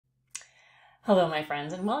Hello, my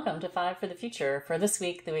friends, and welcome to 5 for the Future for this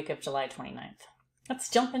week, the week of July 29th. Let's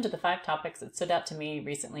jump into the 5 topics that stood out to me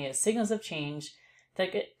recently as signals of change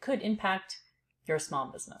that could impact your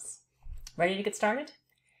small business. Ready to get started?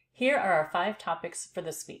 Here are our 5 topics for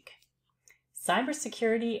this week.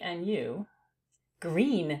 Cybersecurity and you,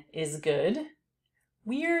 green is good,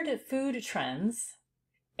 weird food trends,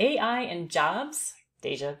 AI and jobs,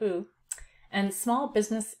 déjà vu, and small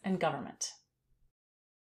business and government.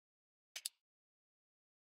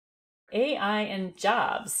 AI and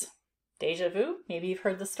jobs. Déjà vu? Maybe you've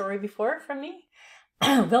heard the story before from me.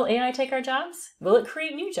 Will AI take our jobs? Will it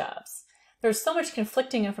create new jobs? There's so much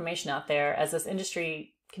conflicting information out there as this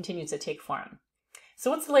industry continues to take form.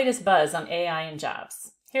 So what's the latest buzz on AI and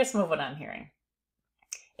jobs? Here's some of what I'm hearing.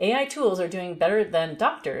 AI tools are doing better than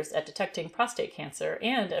doctors at detecting prostate cancer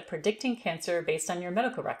and at predicting cancer based on your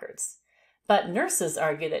medical records. But nurses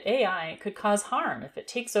argue that AI could cause harm if it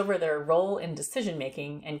takes over their role in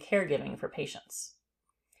decision-making and caregiving for patients.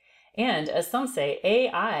 And as some say,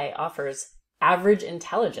 AI offers average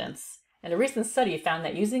intelligence, and a recent study found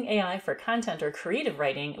that using AI for content or creative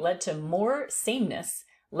writing led to more sameness,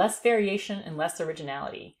 less variation, and less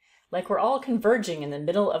originality, like we're all converging in the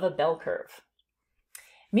middle of a bell curve.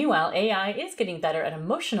 Meanwhile, AI is getting better at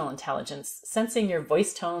emotional intelligence, sensing your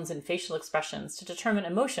voice tones and facial expressions to determine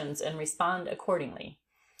emotions and respond accordingly.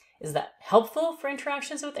 Is that helpful for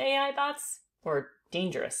interactions with AI bots or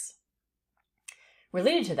dangerous?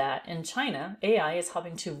 Related to that, in China, AI is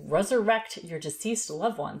helping to resurrect your deceased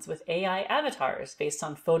loved ones with AI avatars based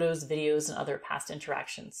on photos, videos, and other past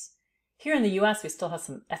interactions. Here in the US, we still have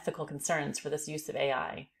some ethical concerns for this use of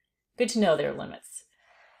AI. Good to know there are limits.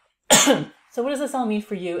 So what does this all mean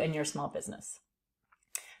for you and your small business?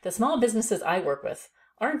 The small businesses I work with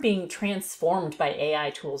aren't being transformed by AI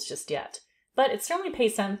tools just yet, but it certainly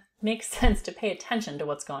makes sense to pay attention to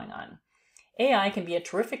what's going on. AI can be a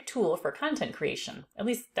terrific tool for content creation, at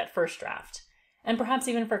least that first draft, and perhaps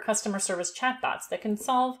even for customer service chatbots that can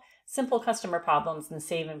solve simple customer problems and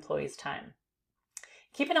save employees time.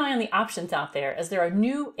 Keep an eye on the options out there as there are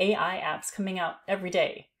new AI apps coming out every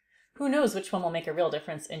day. Who knows which one will make a real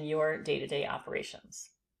difference in your day-to-day operations?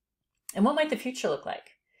 And what might the future look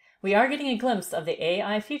like? We are getting a glimpse of the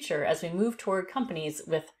AI future as we move toward companies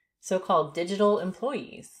with so-called digital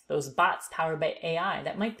employees, those bots powered by AI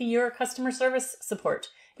that might be your customer service support,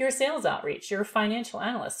 your sales outreach, your financial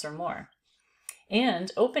analysts, or more. And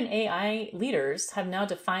OpenAI leaders have now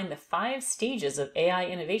defined the 5 stages of AI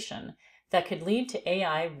innovation that could lead to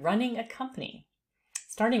AI running a company.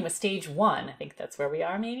 Starting with stage 1, I think that's where we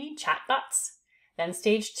are maybe, chatbots. Then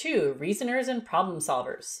stage 2, reasoners and problem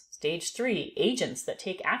solvers. Stage 3, agents that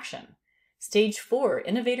take action. Stage 4,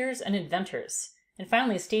 innovators and inventors. And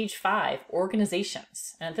finally, stage 5,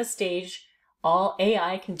 organizations. And at this stage, all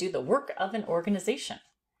AI can do the work of an organization.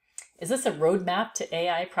 Is this a roadmap to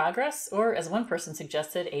AI progress? Or, as one person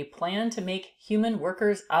suggested, a plan to make human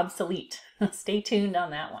workers obsolete? Stay tuned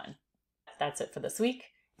on that one. That's it for this week.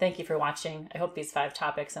 Thank you for watching. I hope these 5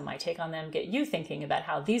 topics and my take on them get you thinking about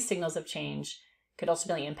how these signals of change could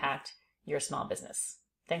ultimately impact your small business.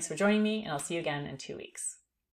 Thanks for joining me, and I'll see you again in 2 weeks.